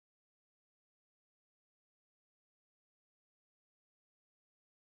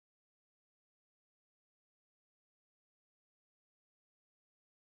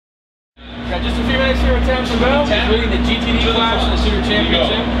Got just a few minutes here with Townsend Bell, leading the GTD class in the Tudor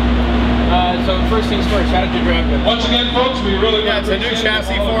Championship. So first things first, how did you drive it? Once again, folks, we really it's a new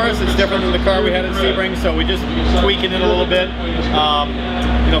chassis for us. It's different than the car we had at Sebring, so we just tweaking it a little bit.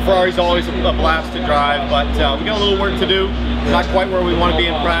 You know, Ferrari's always a blast to drive, but we got a little work to do. Not quite where we want to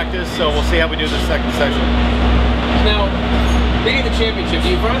be in practice, so we'll see how we do this second session. Now, leading the championship,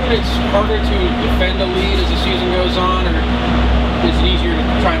 do you find that it's harder to defend a lead as the season goes on, or is it easier to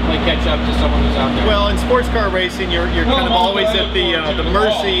try and play catch up to someone who's out there? Well, in sports car racing, you're kind of always at the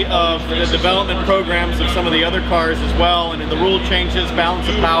mercy of the development programs of some of the other cars as well, and in the rule changes, balance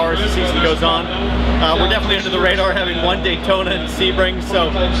of power as the season goes on. We're definitely under the radar, having one Daytona and Sebring, so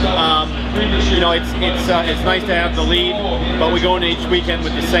you know, it's nice to have the lead, but we go into each weekend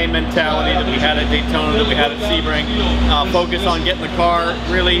with the same mentality that we had at Daytona, that we had at Sebring. Focus on getting the car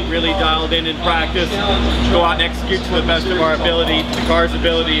really dialed in practice, go out and execute to the best of our ability, the car's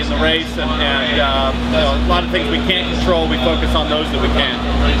ability in the race, and you know, a lot of things we can't control, we focus on those that we can.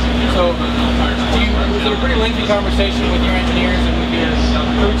 So, was it a pretty lengthy conversation with your engineers and with your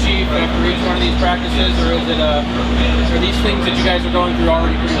crew chief after each one of these practices, or is it are these things that you guys are going through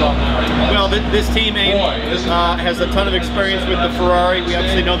already pretty well now? Well, this team has a ton of experience with the Ferrari. We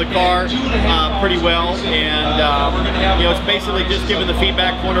obviously know the car pretty well, and you know, it's basically just giving the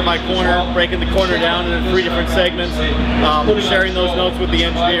feedback corner by corner, breaking the corner down into 3 different segments, sharing those notes with the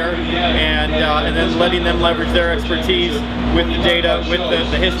engineer, and then letting them leverage their expertise with the data, with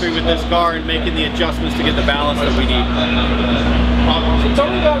the history with this car, and making the adjustments to get the balance that we need. So tell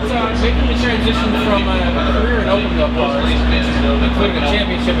me about making the transition from a career in open wheel cars, including a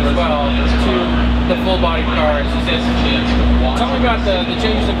championship as well, to the full body cars. Tell me about the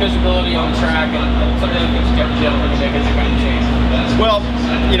changes in visibility on the track and some of the things you have to deal with to make that kind of change. Well,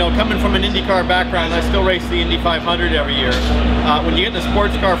 you know, coming from an IndyCar background, I still race the Indy 500 every year. When you get in a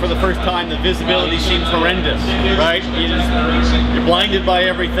sports car for the first time, the visibility seems horrendous, right? You're blinded by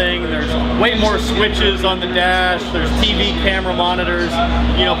everything. There's way more switches on the dash. There's TV camera monitors,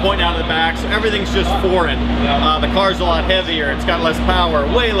 you know, pointing out of the back. So everything's just foreign. The car's a lot heavier. It's got less power,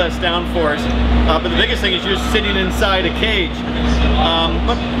 way less downforce. But the biggest thing is you're just sitting inside a cage.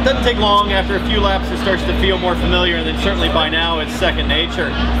 But it doesn't take long. After a few laps, it starts to feel more familiar, and then certainly by now it's second nature.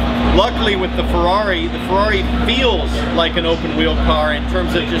 Luckily with the Ferrari feels like an open wheel car in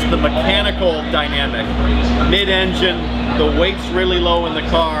terms of just the mechanical dynamic. Mid-engine, the weight's really low in the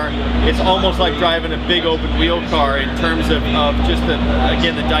car. It's almost like driving a big open wheel car in terms of just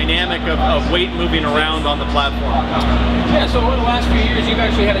again the dynamic of weight moving around on the platform. Yeah, so over the last few years you've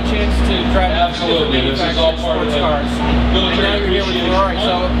actually had a chance to drive different manufactured sports cars. And now you're here with Ferrari.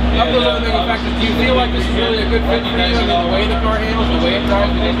 So of those other manufacturers, do you feel like this is really a good fit for you? I mean, the way the car handles, the way it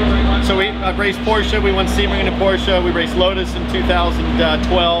drives, So I've raced Porsche, we won Sebring in a Porsche, we raced Lotus in 2012,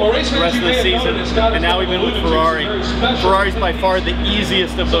 the rest of the season, and now we've been with Ferrari. Ferrari's by far the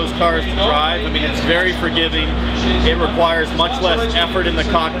easiest of those cars to drive. I mean, it's very forgiving, it requires much less effort in the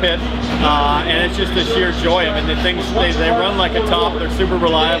cockpit, and it's just a sheer joy. I mean, the things, they run like a top, they're super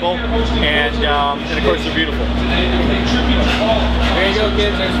reliable, and of course they're beautiful. There you go,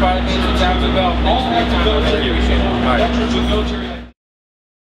 kids, there's 5 minutes of Townsend Bell. Thanks for your time. I really appreciate it. All right.